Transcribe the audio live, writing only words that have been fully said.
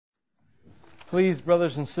Please,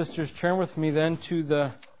 brothers and sisters, turn with me then to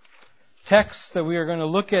the text that we are going to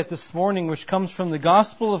look at this morning, which comes from the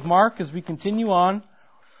Gospel of Mark as we continue on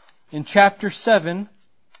in chapter 7,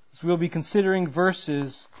 as we'll be considering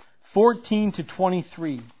verses 14 to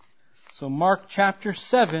 23. So Mark chapter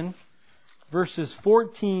 7, verses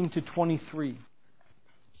 14 to 23.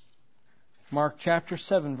 Mark chapter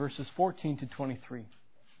 7, verses 14 to 23.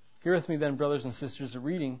 Hear with me then, brothers and sisters, a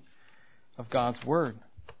reading of God's Word.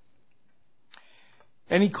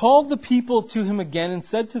 And he called the people to him again and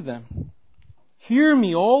said to them, "Hear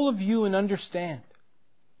me, all of you, and understand.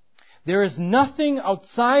 There is nothing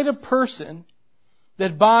outside a person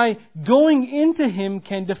that by going into him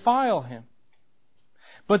can defile him.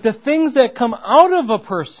 But the things that come out of a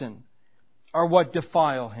person are what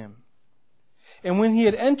defile him." And when he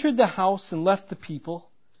had entered the house and left the people,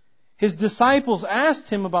 his disciples asked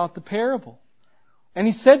him about the parable. And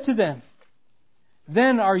he said to them,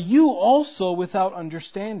 "Then are you also without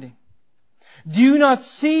understanding? Do you not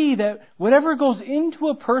see that whatever goes into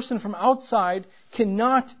a person from outside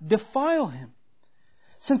cannot defile him,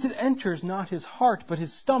 since it enters not his heart but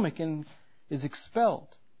his stomach and is expelled?"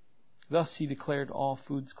 Thus he declared all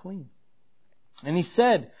foods clean. And he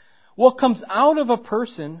said, "What comes out of a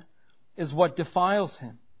person is what defiles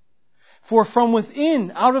him. For from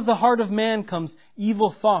within, out of the heart of man, comes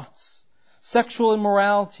evil thoughts, sexual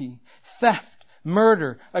immorality, theft,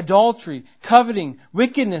 murder, adultery, coveting,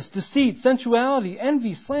 wickedness, deceit, sensuality,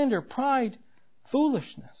 envy, slander, pride,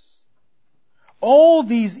 foolishness. All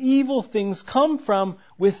these evil things come from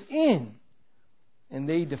within, and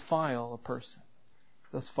they defile a person."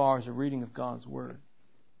 Thus far as a reading of God's Word.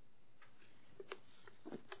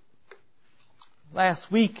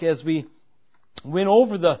 Last week, as we went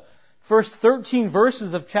over the first 13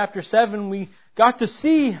 verses of chapter 7, we got to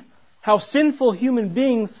see how sinful human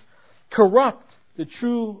beings corrupt the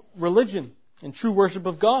true religion and true worship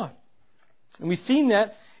of God. And we've seen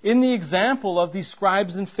that in the example of these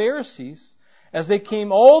scribes and Pharisees as they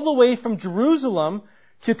came all the way from Jerusalem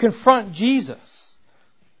to confront Jesus.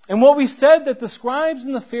 And what we said that the scribes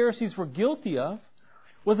and the Pharisees were guilty of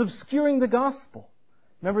was obscuring the gospel.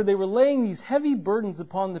 Remember, they were laying these heavy burdens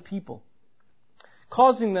upon the people,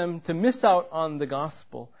 causing them to miss out on the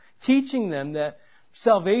gospel, teaching them that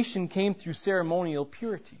salvation came through ceremonial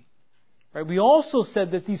purity. Right? We also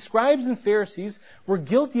said that these scribes and Pharisees were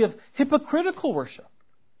guilty of hypocritical worship.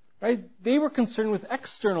 Right? They were concerned with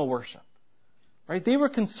external worship. Right? They were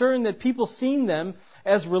concerned that people seen them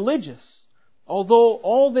as religious, although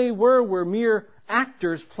all they were mere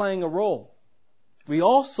actors playing a role. We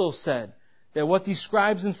also said that what these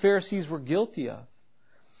scribes and Pharisees were guilty of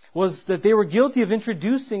was that they were guilty of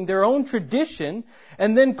introducing their own tradition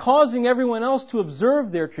and then causing everyone else to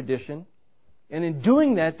observe their tradition. And in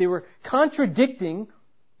doing that, they were contradicting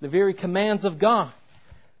the very commands of God.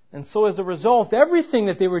 And so as a result, everything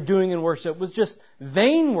that they were doing in worship was just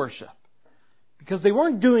vain worship. Because they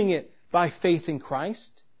weren't doing it by faith in Christ,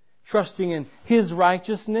 trusting in His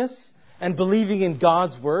righteousness, and believing in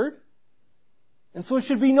God's Word. And so it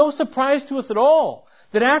should be no surprise to us at all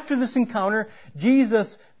that after this encounter,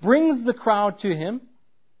 Jesus brings the crowd to Him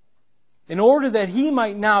in order that He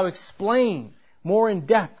might now explain more in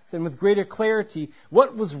depth and with greater clarity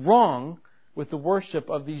what was wrong with the worship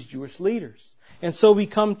of these Jewish leaders. And so we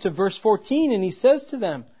come to verse 14 and He says to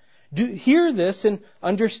them, "Hear this and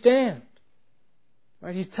understand."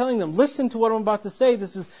 Right? He's telling them, listen to what I'm about to say.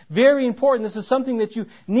 This is very important. This is something that you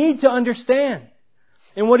need to understand.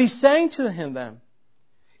 And what He's saying to them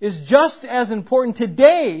is just as important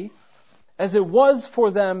today as it was for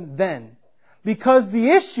them then. Because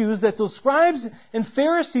the issues that those scribes and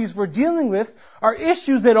Pharisees were dealing with are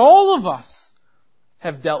issues that all of us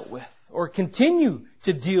have dealt with or continue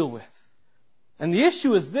to deal with. And the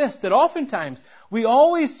issue is this, that oftentimes we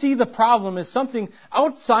always see the problem as something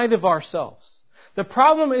outside of ourselves. The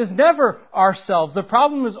problem is never ourselves. The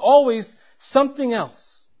problem is always something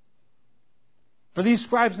else. For these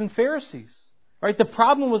scribes and Pharisees, right, the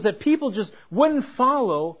problem was that people just wouldn't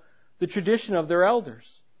follow the tradition of their elders.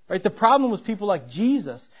 Right? The problem was people like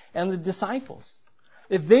Jesus and the disciples.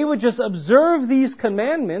 If they would just observe these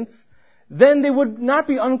commandments, then they would not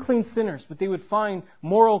be unclean sinners, but they would find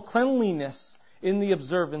moral cleanliness in the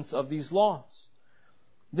observance of these laws.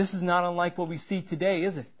 This is not unlike what we see today,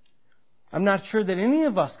 is it? I'm not sure that any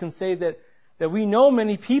of us can say that we know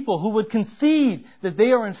many people who would concede that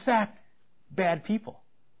they are in fact bad people.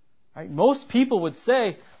 Right? Most people would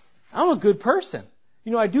say, "I'm a good person.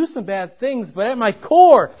 I do some bad things, but at my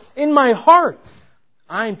core, in my heart,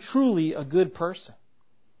 I'm truly a good person."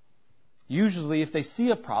 Usually, if they see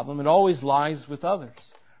a problem, it always lies with others.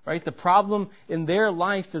 Right? The problem in their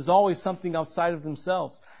life is always something outside of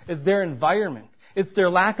themselves. It's their environment. It's their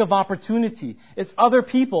lack of opportunity. It's other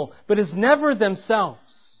people, but it's never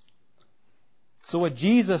themselves. So what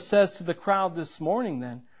Jesus says to the crowd this morning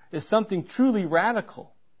then is something truly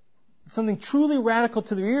radical. It's something truly radical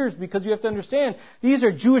to their ears, because you have to understand, these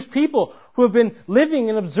are Jewish people who have been living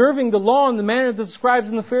and observing the law in the manner that the scribes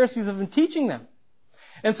and the Pharisees have been teaching them.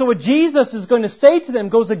 And so what Jesus is going to say to them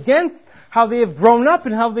goes against how they have grown up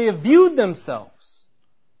and how they have viewed themselves.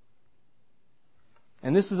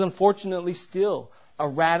 And this is unfortunately still a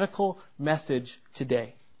radical message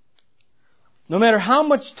today. No matter how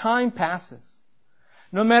much time passes,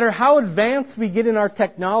 no matter how advanced we get in our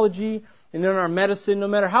technology and in our medicine, no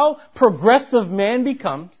matter how progressive man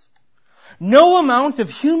becomes, no amount of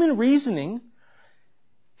human reasoning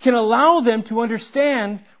can allow them to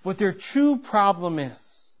understand what their true problem is.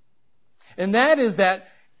 And that is that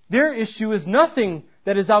their issue is nothing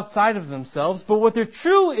that is outside of themselves, but what their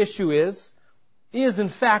true issue is in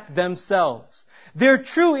fact themselves. Their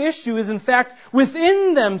true issue is in fact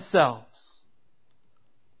within themselves.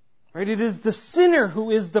 Right? It is the sinner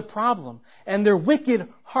who is the problem, and their wicked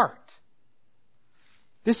heart.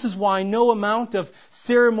 This is why no amount of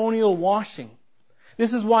ceremonial washing,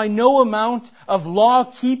 this is why no amount of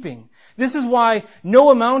law keeping, this is why no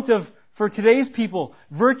amount of, for today's people,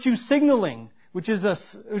 virtue signaling, which is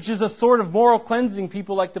a sort of moral cleansing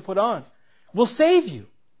people like to put on, will save you.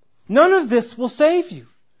 None of this will save you.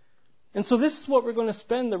 And so this is what we're going to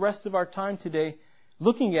spend the rest of our time today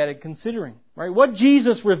looking at it, considering, right? What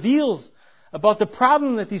Jesus reveals about the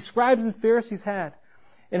problem that these scribes and Pharisees had,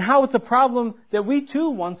 and how it's a problem that we too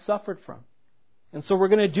once suffered from. And so we're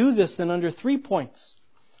going to do this then under 3 points.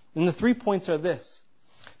 And the 3 points are this.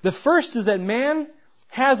 The first is that man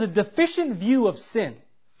has a deficient view of sin.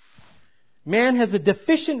 Man has a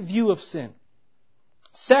deficient view of sin.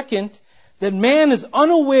 Second, that man is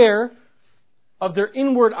unaware of their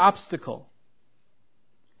inward obstacle.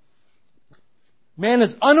 Man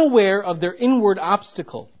is unaware of their inward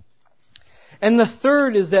obstacle. And the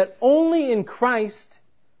third is that only in Christ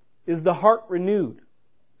is the heart renewed.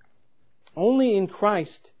 Only in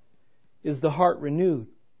Christ is the heart renewed.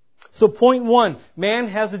 So point 1, man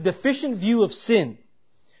has a deficient view of sin.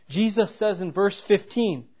 Jesus says in verse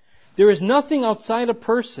 15, there is nothing outside a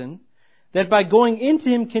person that by going into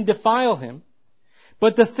him can defile him,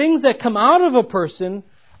 but the things that come out of a person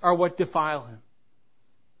are what defile him.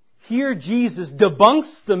 Here Jesus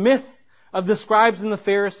debunks the myth of the scribes and the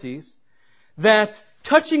Pharisees that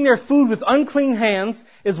touching their food with unclean hands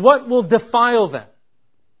is what will defile them.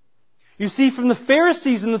 You see, from the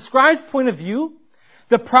Pharisees and the scribes' point of view,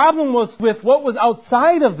 the problem was with what was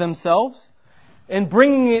outside of themselves and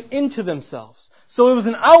bringing it into themselves. So it was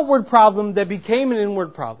an outward problem that became an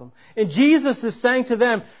inward problem. And Jesus is saying to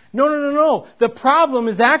them, no. The problem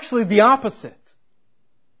is actually the opposite.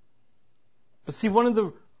 But see, one of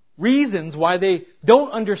the reasons why they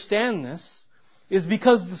don't understand this is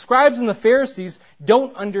because the scribes and the Pharisees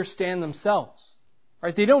don't understand themselves.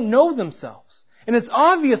 Right? They don't know themselves. And it's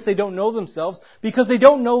obvious they don't know themselves because they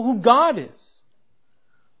don't know who God is.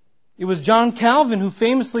 It was John Calvin who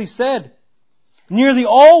famously said, nearly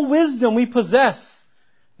all wisdom we possess,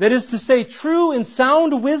 that is to say, true and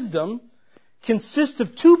sound wisdom, consists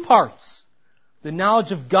of 2 parts, the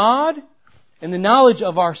knowledge of God and the knowledge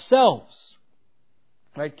of ourselves.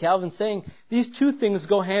 Right? Calvin's saying these 2 things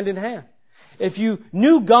go hand in hand. If you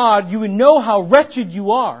knew God, you would know how wretched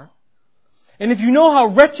you are. And if you know how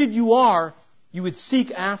wretched you are, you would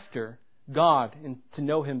seek after God and to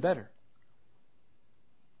know Him better.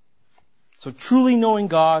 So truly knowing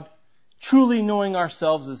God, truly knowing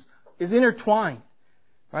ourselves is intertwined.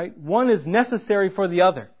 Right? One is necessary for the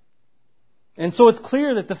other. And so it's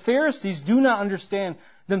clear that the Pharisees do not understand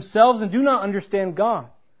themselves and do not understand God.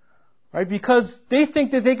 Right? Because they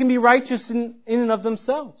think that they can be righteous in and of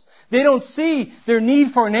themselves. They don't see their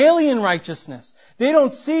need for an alien righteousness. They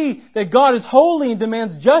don't see that God is holy and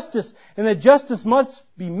demands justice, and that justice must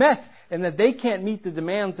be met, and that they can't meet the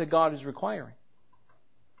demands that God is requiring.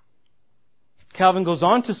 Calvin goes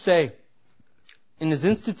on to say in his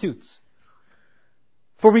Institutes,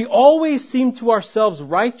 for we always seem to ourselves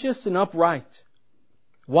righteous and upright,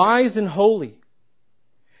 wise and holy.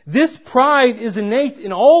 This pride is innate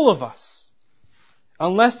in all of us,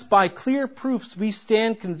 unless by clear proofs we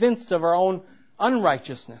stand convinced of our own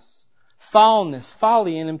unrighteousness, foulness,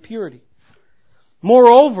 folly, and impurity.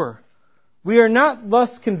 Moreover, we are not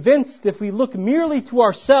thus convinced if we look merely to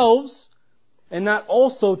ourselves and not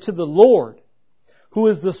also to the Lord, who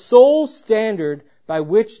is the sole standard by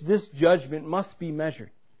which this judgment must be measured.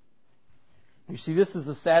 You see, this is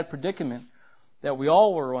the sad predicament that we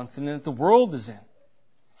all were once in and that the world is in.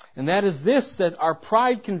 And that is this, that our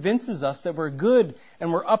pride convinces us that we're good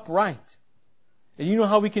and we're upright. And you know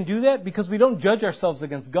how we can do that? Because we don't judge ourselves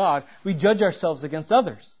against God. We judge ourselves against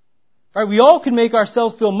others. Right? We all can make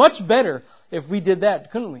ourselves feel much better if we did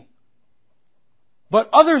that, couldn't we? But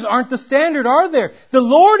others aren't the standard, are there? The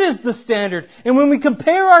Lord is the standard. And when we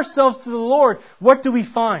compare ourselves to the Lord, what do we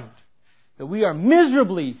find? That we are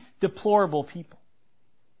miserably deplorable people.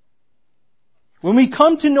 When we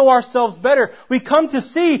come to know ourselves better, we come to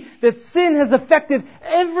see that sin has affected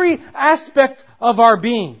every aspect of our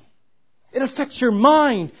being. It affects your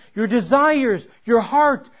mind, your desires, your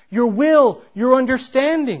heart, your will, your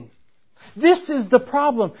understanding. This is the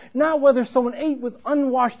problem. Not whether someone ate with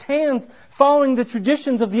unwashed hands following the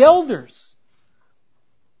traditions of the elders.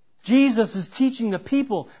 Jesus is teaching the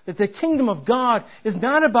people that the kingdom of God is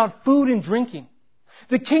not about food and drinking.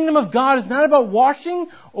 The kingdom of God is not about washing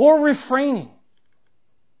or refraining.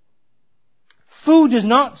 Food does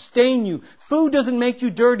not stain you. Food doesn't make you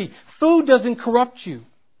dirty. Food doesn't corrupt you.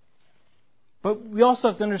 But we also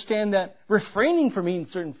have to understand that refraining from eating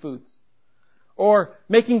certain foods or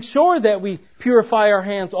making sure that we purify our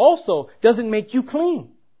hands also doesn't make you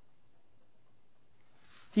clean.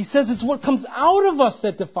 He says it's what comes out of us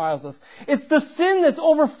that defiles us. It's the sin that's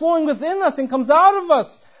overflowing within us and comes out of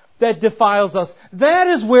us that defiles us. That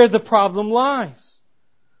is where the problem lies.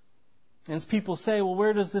 And as people say, well,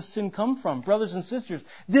 where does this sin come from? Brothers and sisters,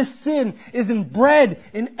 this sin is inbred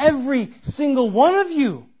in every single one of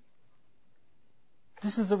you.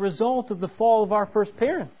 This is a result of the fall of our first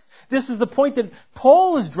parents. This is the point that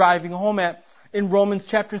Paul is driving home at in Romans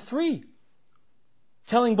chapter 3.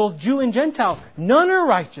 Telling both Jew and Gentile, none are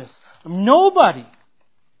righteous. Nobody.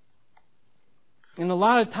 And a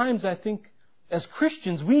lot of times I think as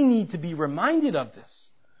Christians we need to be reminded of this.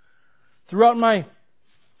 Throughout my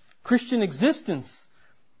Christian existence,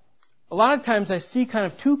 a lot of times I see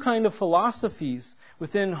kind of two kind of philosophies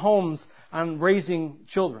within homes on raising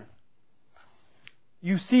children.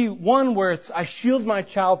 You see one where it's, I shield my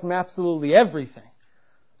child from absolutely everything.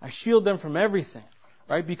 I shield them from everything,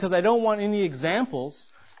 right? Because I don't want any examples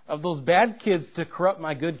of those bad kids to corrupt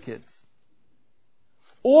my good kids.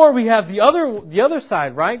 Or we have the other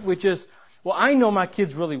side, right? Which is, well, I know my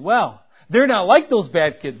kids really well. They're not like those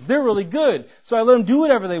bad kids. They're really good. So I let them do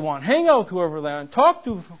whatever they want, hang out with whoever they want, talk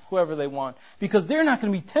to whoever they want, because they're not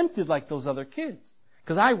going to be tempted like those other kids.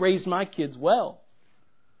 Because I raised my kids well.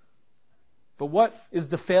 But what is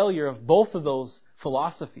the failure of both of those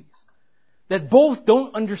philosophies? That both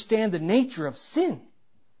don't understand the nature of sin.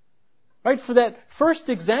 Right? For that first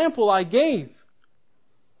example I gave,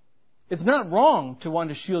 it's not wrong to want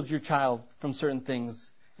to shield your child from certain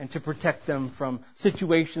things and to protect them from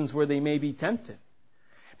situations where they may be tempted.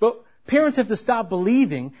 But parents have to stop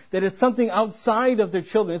believing that it's something outside of their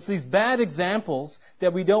children. It's these bad examples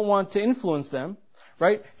that we don't want to influence them,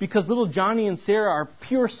 right? Because little Johnny and Sarah are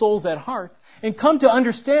pure souls at heart. And come to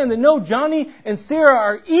understand that no, Johnny and Sarah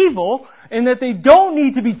are evil and that they don't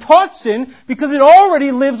need to be taught sin because it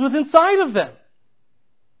already lives within inside of them.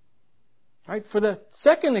 Right? For the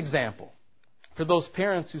second example, for those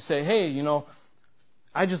parents who say, hey,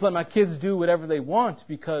 I just let my kids do whatever they want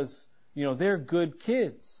because, they're good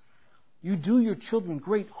kids. You do your children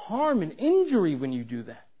great harm and injury when you do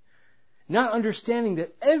that. Not understanding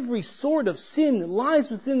that every sort of sin lies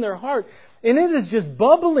within their heart. And it is just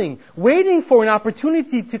bubbling, waiting for an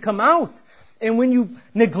opportunity to come out. And when you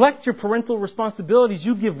neglect your parental responsibilities,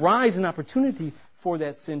 you give rise an opportunity for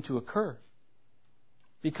that sin to occur.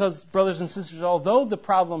 Because, brothers and sisters, although the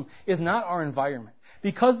problem is not our environment,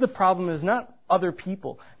 because the problem is not other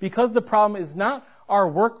people, because the problem is not our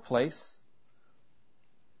workplace,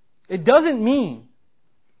 it doesn't mean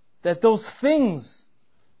that those things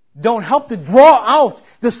don't help to draw out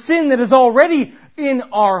the sin that is already in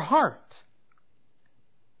our heart.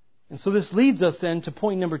 And so this leads us then to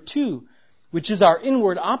point number 2, which is our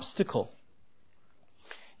inward obstacle.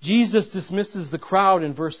 Jesus dismisses the crowd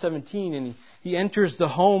in verse 17 and he enters the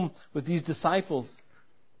home with these disciples.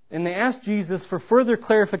 And they ask Jesus for further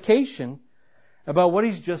clarification about what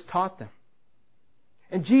he's just taught them.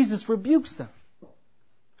 And Jesus rebukes them.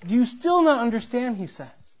 Do you still not understand, he says?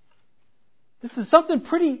 This is something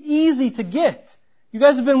pretty easy to get. You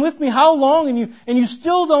guys have been with me how long and you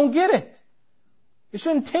still don't get it? It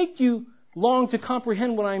shouldn't take you long to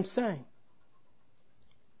comprehend what I'm saying.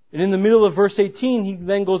 And in the middle of verse 18, he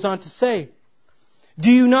then goes on to say, do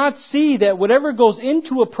you not see that whatever goes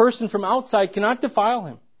into a person from outside cannot defile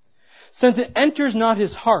him, since it enters not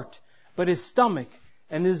his heart, but his stomach,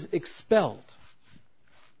 and is expelled?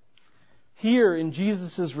 Here in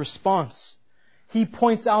Jesus' response, he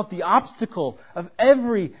points out the obstacle of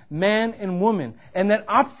every man and woman. And that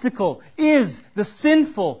obstacle is the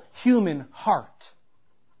sinful human heart.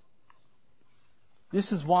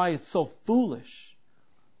 This is why it's so foolish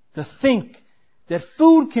to think that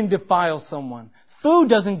food can defile someone. Food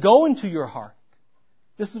doesn't go into your heart.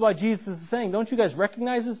 This is why Jesus is saying, don't you guys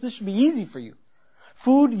recognize this? This should be easy for you.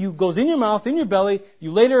 Food goes in your mouth, in your belly,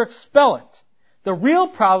 you later expel it. The real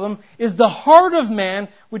problem is the heart of man,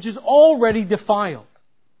 which is already defiled.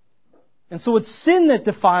 And so it's sin that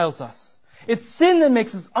defiles us. It's sin that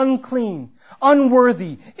makes us unclean,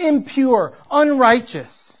 unworthy, impure,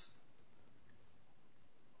 unrighteous.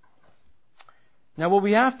 Now what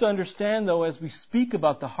we have to understand, though, as we speak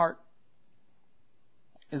about the heart,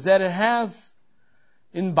 is that it has,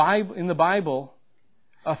 in the Bible,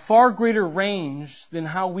 a far greater range than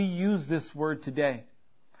how we use this word today.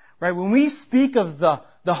 Right? When we speak of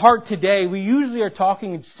the heart today, we usually are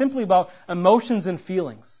talking simply about emotions and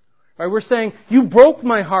feelings. Right? We're saying, you broke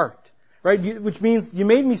my heart. Right? Which means you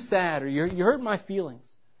made me sad or you hurt my feelings.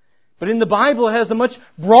 But in the Bible, it has a much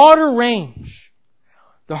broader range.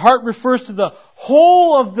 The heart refers to the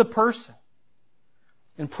whole of the person.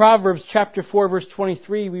 In Proverbs chapter 4, verse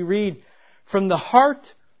 23, we read, "From the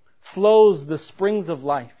heart flows the springs of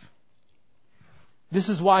life." This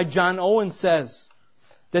is why John Owen says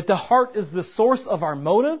that the heart is the source of our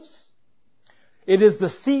motives. It is the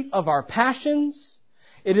seat of our passions.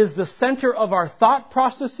 It is the center of our thought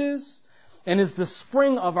processes and is the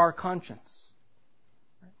spring of our conscience.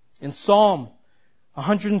 In Psalm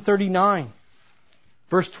 139,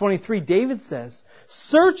 verse 23, David says,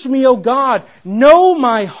 "Search me, O God, know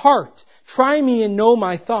my heart. Try me and know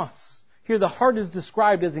my thoughts." Here the heart is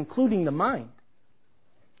described as including the mind.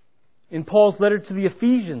 In Paul's letter to the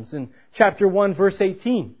Ephesians, in chapter 1, verse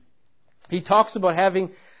 18, he talks about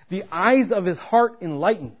having the eyes of his heart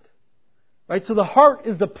enlightened. Right? So the heart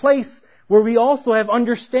is the place where we also have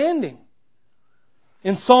understanding.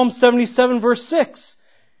 In Psalm 77, verse 6,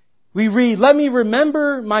 we read, "Let me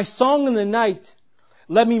remember my song in the night.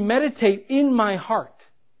 Let me meditate in my heart."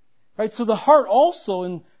 Right? So the heart also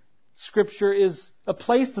in Scripture is a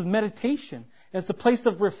place of meditation. It's a place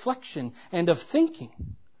of reflection and of thinking.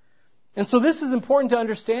 And so this is important to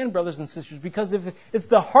understand, brothers and sisters, because if it's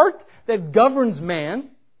the heart that governs man,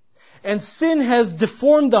 and sin has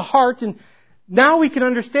deformed the heart, and now we can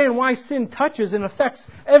understand why sin touches and affects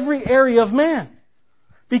every area of man.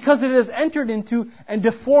 Because it has entered into and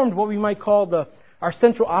deformed what we might call our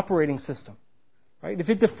central operating system. Right? If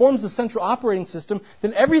it deforms the central operating system,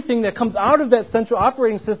 then everything that comes out of that central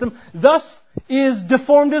operating system thus is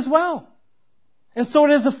deformed as well. And so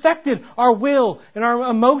it has affected our will and our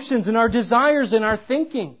emotions and our desires and our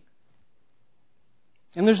thinking.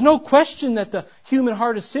 And there's no question that the human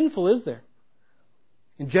heart is sinful, is there?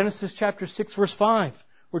 In Genesis chapter 6, verse 5,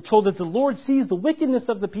 we're told that the Lord sees the wickedness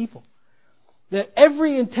of the people, that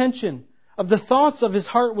every intention of the thoughts of his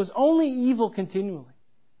heart was only evil continually.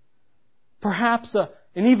 Perhaps an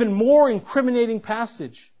even more incriminating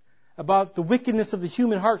passage about the wickedness of the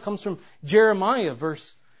human heart comes from Jeremiah,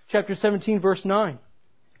 chapter 17, verse 9,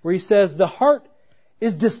 where he says, "The heart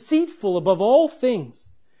is deceitful above all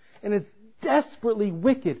things, and it's desperately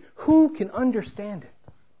wicked. Who can understand it?"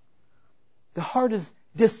 The heart is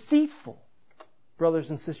deceitful, brothers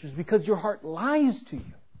and sisters, because your heart lies to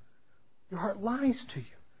you. Your heart lies to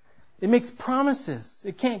you. It makes promises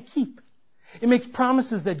it can't keep. It makes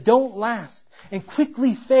promises that don't last and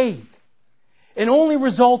quickly fade and only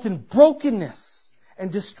result in brokenness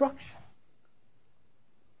and destruction.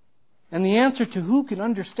 And the answer to who can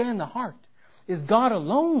understand the heart is God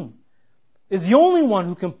alone. Is the only one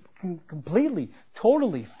who can completely,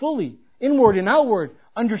 totally, fully, inward and outward,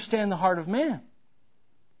 understand the heart of man.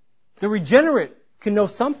 The regenerate can know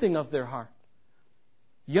something of their heart.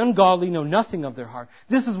 The ungodly know nothing of their heart.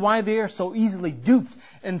 This is why they are so easily duped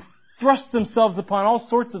and thrust themselves upon all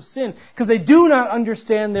sorts of sin, because they do not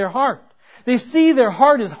understand their heart. They see their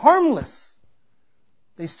heart as harmless.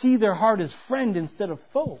 They see their heart as friend instead of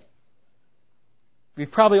foe. We've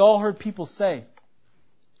probably all heard people say,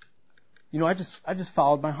 I just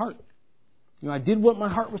followed my heart. I did what my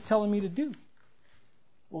heart was telling me to do.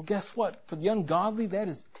 Well, guess what? For the ungodly, that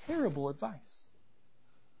is terrible advice.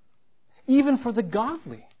 Even for the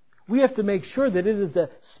godly, we have to make sure that it is the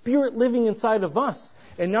Spirit living inside of us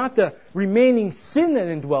and not the remaining sin that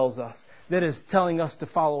indwells us that is telling us to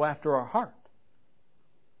follow after our heart.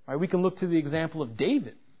 Right, we can look to the example of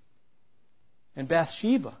David and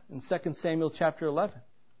Bathsheba in 2 Samuel chapter 11.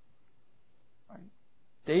 Right?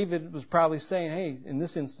 David was probably saying, hey, in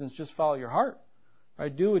this instance, just follow your heart.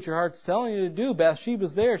 Right? Do what your heart's telling you to do.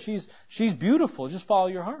 Bathsheba's there. She's beautiful. Just follow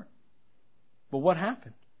your heart. But what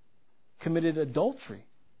happened? Committed adultery.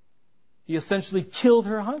 He essentially killed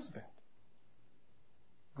her husband.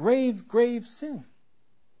 Grave, grave sin.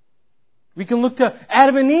 We can look to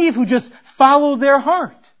Adam and Eve who just followed their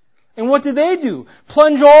heart. And what did they do?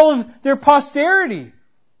 Plunge all of their posterity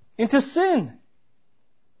into sin.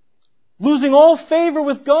 Losing all favor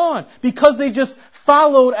with God because they just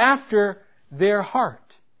followed after their heart.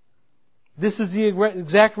 This is the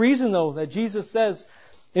exact reason, though, that Jesus says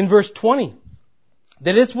in verse 20,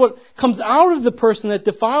 that it's what comes out of the person that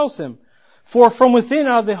defiles him. For from within,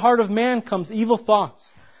 out of the heart of man, comes evil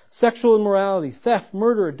thoughts, sexual immorality, theft,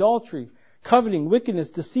 murder, adultery, coveting, wickedness,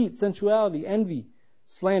 deceit, sensuality, envy,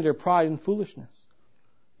 slander, pride, and foolishness.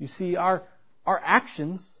 You see, our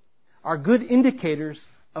actions are good indicators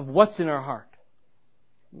of what's in our heart.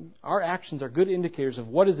 Our actions are good indicators of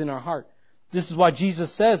what is in our heart. This is why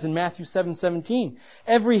Jesus says in Matthew 7:17,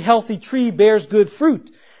 every healthy tree bears good fruit,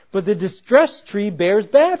 but the distressed tree bears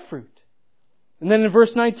bad fruit. And then in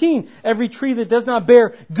verse 19, every tree that does not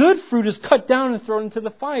bear good fruit is cut down and thrown into the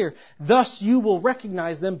fire. Thus you will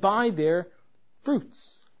recognize them by their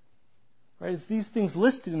fruits. Right? It's these things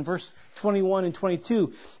listed in verse 21 and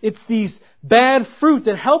 22. It's these bad fruit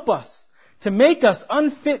that help us to make us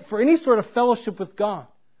unfit for any sort of fellowship with God.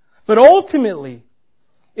 But ultimately,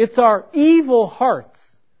 it's our evil hearts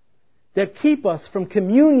that keep us from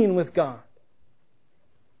communion with God.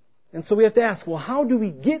 And so we have to ask, well, how do we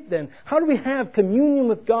get then? How do we have communion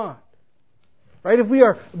with God? Right? If we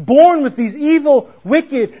are born with these evil,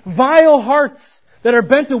 wicked, vile hearts that are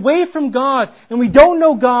bent away from God, and we don't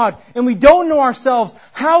know God, and we don't know ourselves,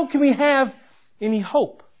 how can we have any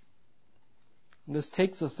hope? And this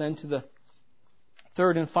takes us then to the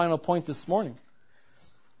third and final point this morning,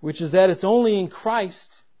 which is that it's only in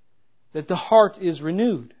Christ that the heart is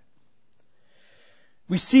renewed.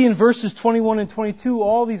 We see in verses 21 and 22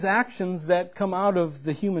 all these actions that come out of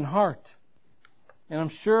the human heart. And I'm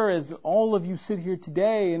sure as all of you sit here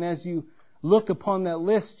today and as you look upon that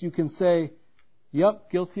list, you can say,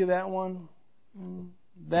 yep, guilty of that one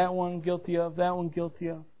guilty of, that one guilty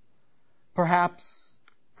of. Perhaps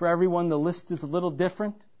for everyone the list is a little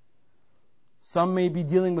different. Some may be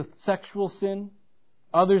dealing with sexual sin.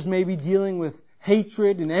 Others may be dealing with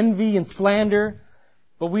hatred and envy and slander.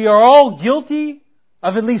 But we are all guilty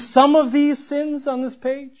of at least some of these sins on this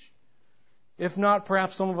page. If not,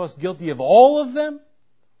 perhaps some of us guilty of all of them.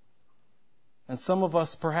 And some of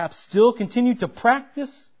us perhaps still continue to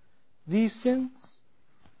practice these sins.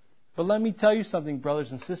 But let me tell you something,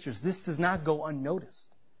 brothers and sisters. This does not go unnoticed.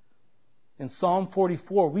 In Psalm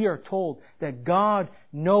 44, we are told that God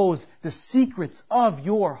knows the secrets of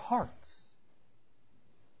your hearts.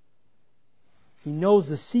 He knows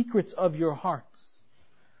the secrets of your hearts.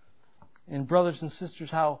 And brothers and sisters,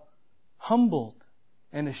 how humbled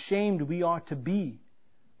and ashamed we ought to be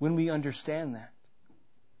when we understand that.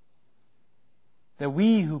 That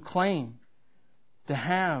we who claim to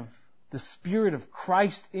have the Spirit of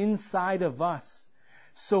Christ inside of us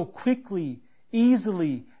so quickly,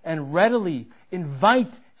 easily, and readily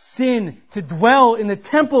invite sin to dwell in the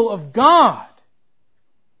temple of God.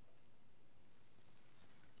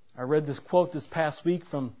 I read this quote this past week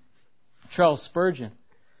from Charles Spurgeon.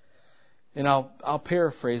 And I'll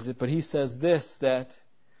paraphrase it, but he says this, that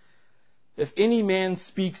if any man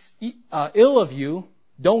speaks ill of you,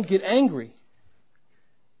 don't get angry,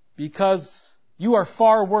 because you are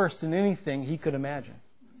far worse than anything he could imagine.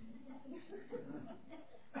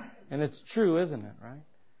 And it's true, isn't it, right?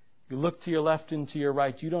 You look to your left and to your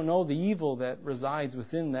right. You don't know the evil that resides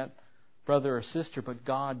within that brother or sister, but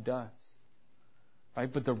God does.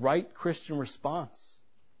 Right? But the right Christian response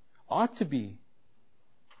ought to be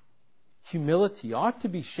humility, ought to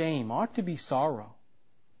be shame, ought to be sorrow.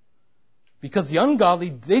 Because the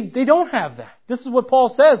ungodly, they don't have that. This is what Paul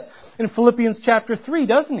says in Philippians chapter 3,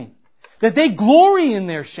 doesn't he? That they glory in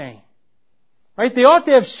their shame. Right? They ought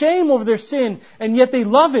to have shame over their sin, and yet they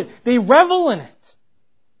love it. They revel in it.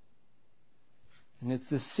 And it's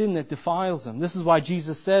this sin that defiles them. This is why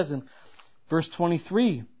Jesus says in verse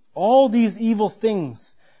 23, all these evil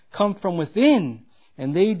things come from within,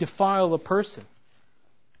 and they defile a person.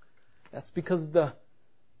 That's because the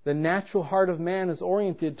natural heart of man is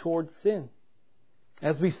oriented towards sin.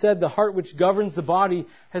 As we said, the heart which governs the body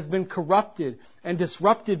has been corrupted and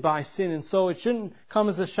disrupted by sin. And so it shouldn't come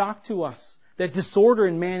as a shock to us that disorder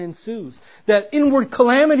in man ensues, that inward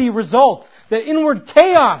calamity results, that inward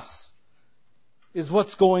chaos is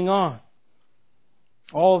what's going on.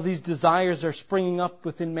 All of these desires are springing up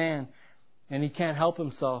within man, and he can't help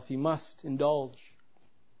himself. He must indulge.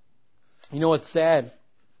 You know what's sad?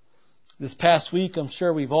 This past week, I'm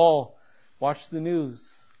sure we've all watched the news.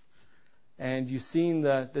 And you've seen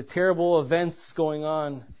the terrible events going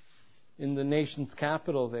on in the nation's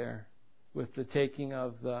capital there with the taking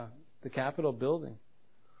of the Capitol building.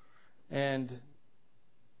 And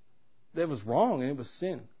that was wrong and it was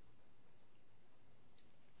sin.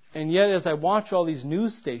 And yet as I watch all these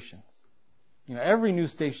news stations, every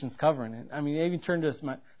news station's covering it. I even turn to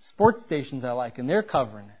my sports stations I like and they're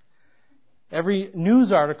covering it. Every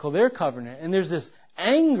news article, they're covering it. And there's this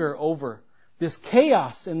anger over this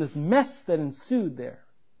chaos and this mess that ensued there.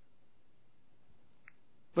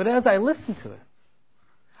 But as I listen to it,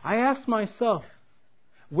 I ask myself,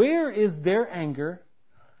 where is their anger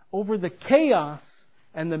over the chaos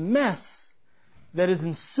and the mess that is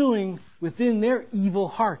ensuing within their evil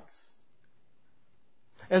hearts?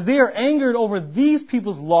 As they are angered over these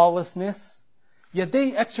people's lawlessness, yet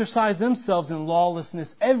they exercise themselves in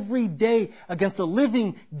lawlessness every day against a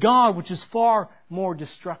living God which is far more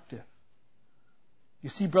destructive. You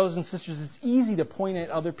see, brothers and sisters, it's easy to point at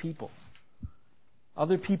other people.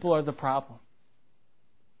 Other people are the problem.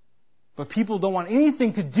 But people don't want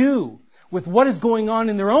anything to do with what is going on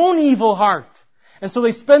in their own evil heart. And so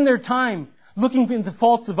they spend their time looking into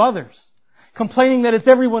faults of others, complaining that it's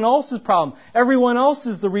everyone else's problem. Everyone else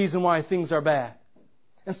is the reason why things are bad.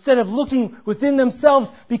 Instead of looking within themselves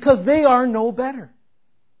because they are no better.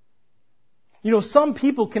 Some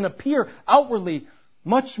people can appear outwardly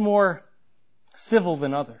much more civil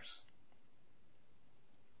than others.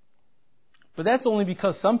 But that's only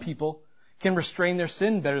because some people can restrain their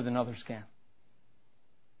sin better than others can.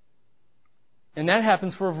 And that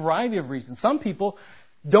happens for a variety of reasons. Some people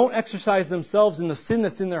don't exercise themselves in the sin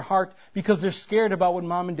that's in their heart because they're scared about what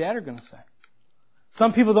mom and dad are going to say.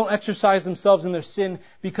 Some people don't exercise themselves in their sin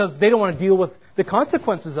because they don't want to deal with the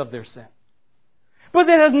consequences of their sin. But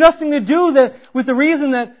that has nothing to do with the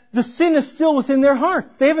reason that the sin is still within their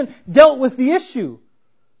hearts. They haven't dealt with the issue.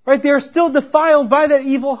 Right? They are still defiled by that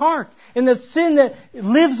evil heart and that sin that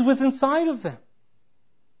lives within inside of them.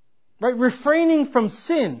 Right? Refraining from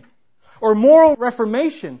sin or moral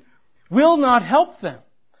reformation will not help them.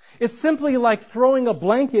 It's simply like throwing a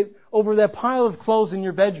blanket over that pile of clothes in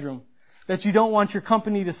your bedroom that you don't want your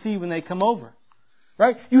company to see when they come over.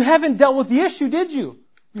 Right? You haven't dealt with the issue, did you?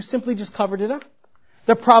 You simply just covered it up.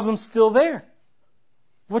 The problem's still there.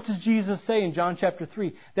 What does Jesus say in John chapter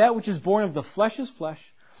 3? That which is born of the flesh is flesh.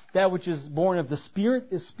 That which is born of the Spirit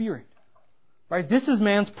is spirit. Right? This is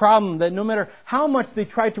man's problem, that no matter how much they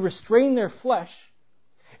try to restrain their flesh,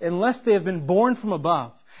 unless they have been born from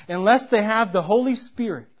above, unless they have the Holy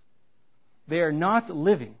Spirit, they are not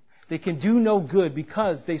living. They can do no good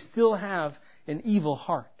because they still have an evil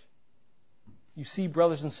heart. You see,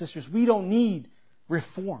 brothers and sisters, we don't need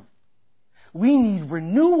reform. We need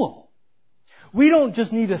renewal. We don't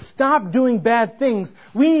just need to stop doing bad things.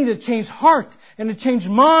 We need to change heart and to change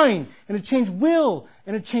mind and to change will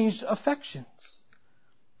and to change affections.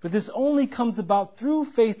 But this only comes about through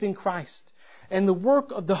faith in Christ and the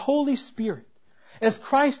work of the Holy Spirit. As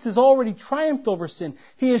Christ has already triumphed over sin,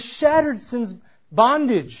 He has shattered sin's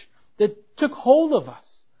bondage that took hold of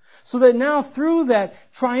us. So that now through that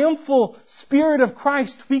triumphal Spirit of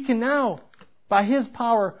Christ, we can now, by His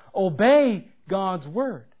power, obey God's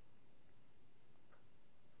Word.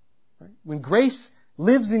 When grace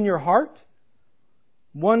lives in your heart,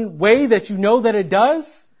 one way that you know that it does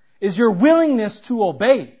is your willingness to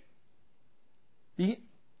obey.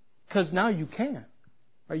 Because now you can.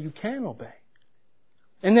 Right? You can obey.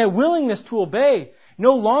 And that willingness to obey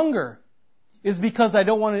no longer is because I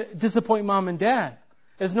don't want to disappoint mom and dad.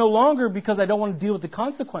 It's no longer because I don't want to deal with the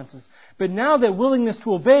consequences. But now that willingness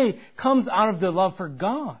to obey comes out of the love for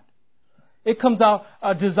God. It comes out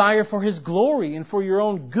a desire for His glory and for your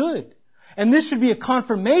own good. And this should be a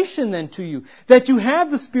confirmation then to you that you have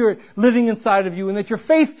the Spirit living inside of you and that your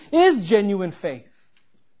faith is genuine faith.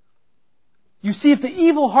 You see, if the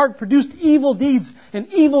evil heart produced evil deeds and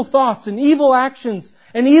evil thoughts and evil actions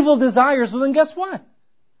and evil desires, well then guess what?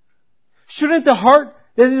 Shouldn't the heart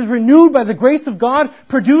that is renewed by the grace of God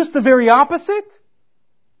produce the very opposite?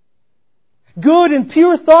 Good and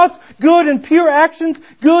pure thoughts, good and pure actions,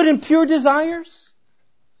 good and pure desires.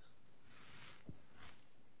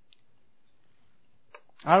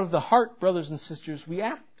 Out of the heart, brothers and sisters, we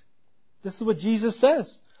act. This is what Jesus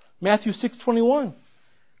says. Matthew 6:21.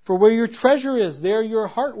 For where your treasure is, there your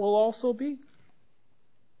heart will also be.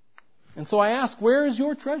 And so I ask, where is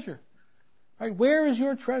your treasure? Right? Where is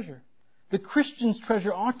your treasure? The Christian's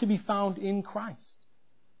treasure ought to be found in Christ.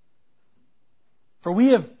 For we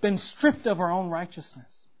have been stripped of our own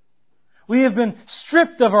righteousness. We have been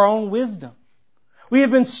stripped of our own wisdom. We have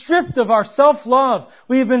been stripped of our self-love.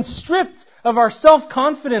 We have been stripped of our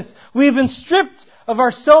self-confidence. We have been stripped of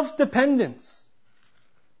our self-dependence.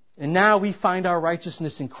 And now we find our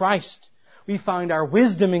righteousness in Christ. We find our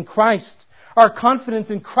wisdom in Christ. Our confidence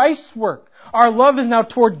in Christ's work. Our love is now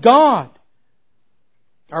toward God.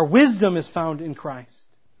 Our wisdom is found in Christ.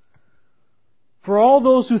 For all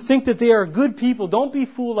those who think that they are good people, don't be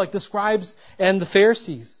fooled like the scribes and the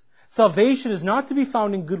Pharisees. Salvation is not to be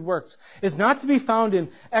found in good works. It's not to be found in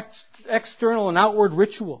external and outward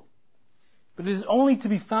ritual. But it is only to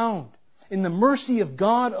be found in the mercy of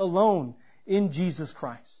God alone in Jesus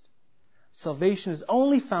Christ. Salvation is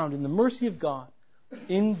only found in the mercy of God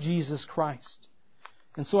in Jesus Christ.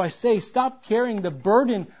 And so I say, stop carrying the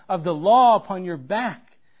burden of the law upon your back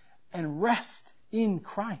and rest in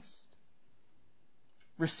Christ.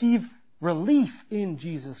 Receive relief in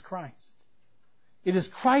Jesus Christ. It is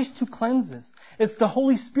Christ who cleanses. It's the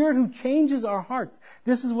Holy Spirit who changes our hearts.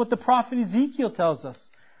 This is what the prophet Ezekiel tells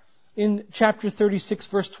us in chapter 36,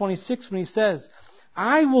 verse 26, when he says,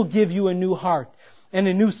 I will give you a new heart and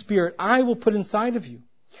a new spirit I will put inside of you.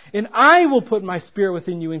 And I will put my spirit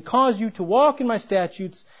within you and cause you to walk in my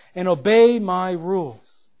statutes and obey my rules.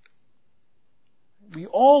 We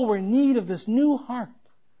all were in need of this new heart.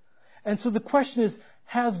 And so the question is,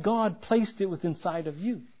 has God placed it within inside of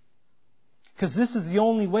you? Because this is the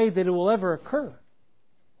only way that it will ever occur.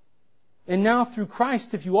 And now through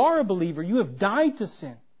Christ, if you are a believer, you have died to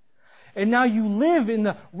sin. And now you live in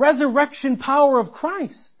the resurrection power of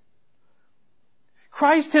Christ.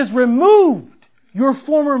 Christ has removed your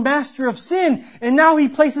former master of sin, and now He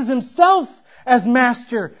places Himself as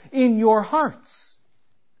master in your hearts.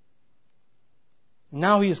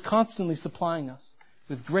 Now He is constantly supplying us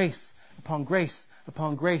with grace upon grace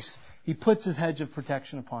upon grace. He puts His hedge of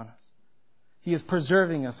protection upon us. He is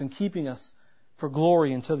preserving us and keeping us for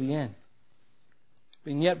glory until the end.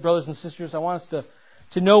 And yet, brothers and sisters, I want us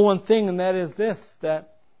to know one thing, and that is this,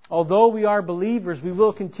 that although we are believers, we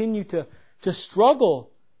will continue to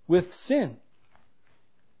struggle with sin.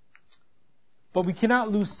 But we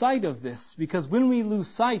cannot lose sight of this, because when we lose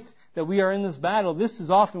sight that we are in this battle, this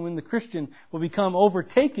is often when the Christian will become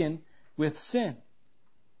overtaken with sin.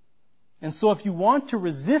 And so if you want to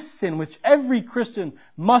resist sin, which every Christian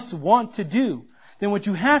must want to do, then what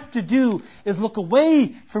you have to do is look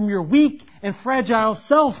away from your weak and fragile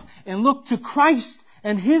self and look to Christ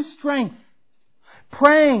and His strength,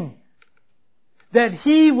 praying that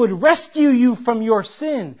He would rescue you from your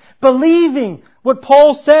sin, believing what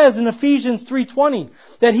Paul says in Ephesians 3:20,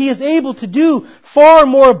 that He is able to do far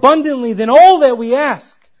more abundantly than all that we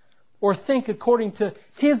ask or think, according to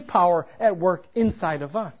His power at work inside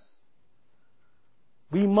of us.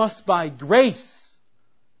 We must by grace,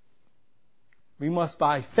 we must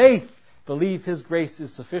by faith believe His grace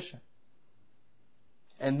is sufficient.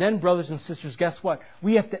 And then, brothers and sisters, guess what?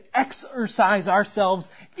 We have to exercise ourselves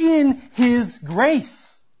in His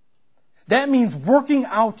grace. That means working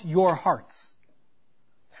out your hearts.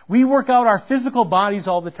 We work out our physical bodies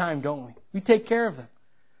all the time, don't we? We take care of them.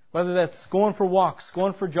 Whether that's going for walks,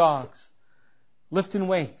 going for jogs, lifting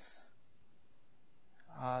weights.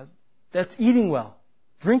 That's eating well,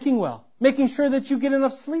 drinking well, making sure that you get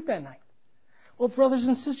enough sleep at night. Well, brothers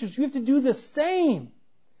and sisters, you have to do the same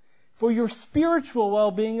for your spiritual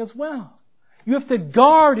well-being as well. You have to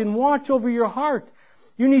guard and watch over your heart.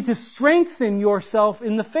 You need to strengthen yourself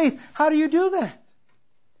in the faith. How do you do that?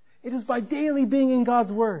 It is by daily being in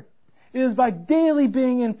God's Word. It is by daily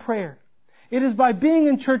being in prayer. It is by being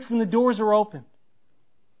in church when the doors are open.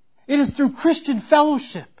 It is through Christian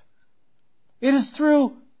fellowship. It is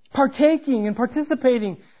through partaking and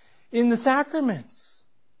participating in the sacraments.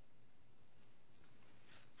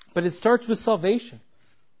 But it starts with salvation.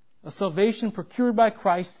 A salvation procured by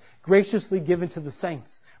Christ, graciously given to the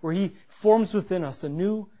saints, where He forms within us a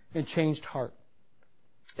new and changed heart.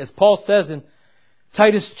 As Paul says in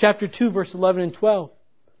Titus chapter 2, verse 11 and 12,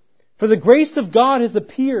 for the grace of God has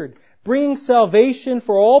appeared, bringing salvation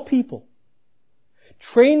for all people,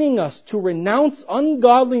 training us to renounce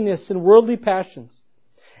ungodliness and worldly passions,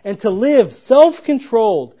 and to live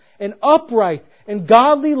self-controlled and upright and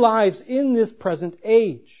godly lives in this present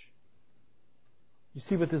age. You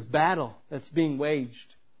see, with this battle that's being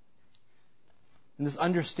waged, and this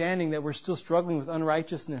understanding that we're still struggling with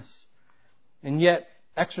unrighteousness, and yet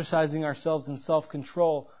exercising ourselves in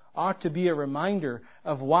self-control ought to be a reminder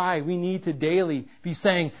of why we need to daily be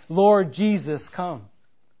saying, Lord Jesus, come.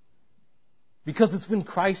 Because it's when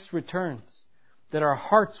Christ returns that our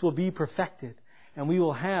hearts will be perfected, and we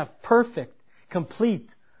will have perfect, complete,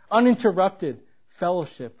 uninterrupted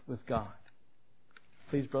fellowship with God.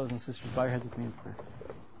 Please, brothers and sisters, bow your heads with me in prayer.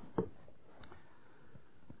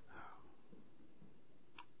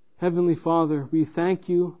 Heavenly Father, we thank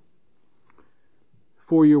You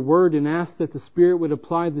for Your Word and ask that the Spirit would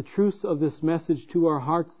apply the truths of this message to our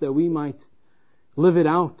hearts, that we might live it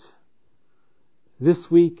out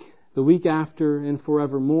this week, the week after, and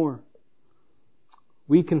forevermore.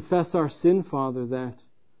 We confess our sin, Father, that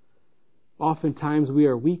oftentimes we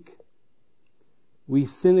are weak. We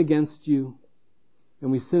sin against You,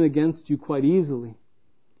 and we sin against You quite easily,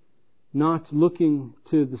 not looking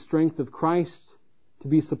to the strength of Christ to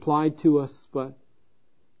be supplied to us, but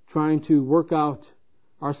trying to work out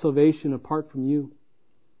our salvation apart from You.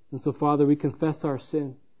 And so, Father, we confess our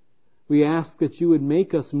sin. We ask that You would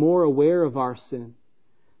make us more aware of our sin,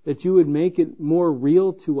 that You would make it more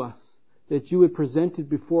real to us, that You would present it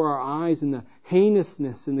before our eyes in the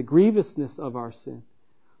heinousness and the grievousness of our sin,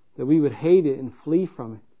 that we would hate it and flee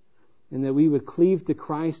from it, and that we would cleave to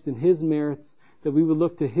Christ and His merits, that we would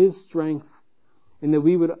look to His strength, and that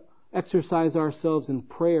we would exercise ourselves in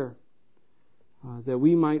prayer, that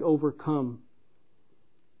we might overcome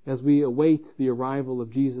as we await the arrival of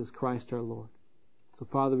Jesus Christ our Lord. So,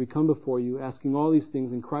 Father, we come before You asking all these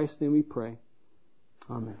things. In Christ's name we pray.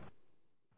 Amen.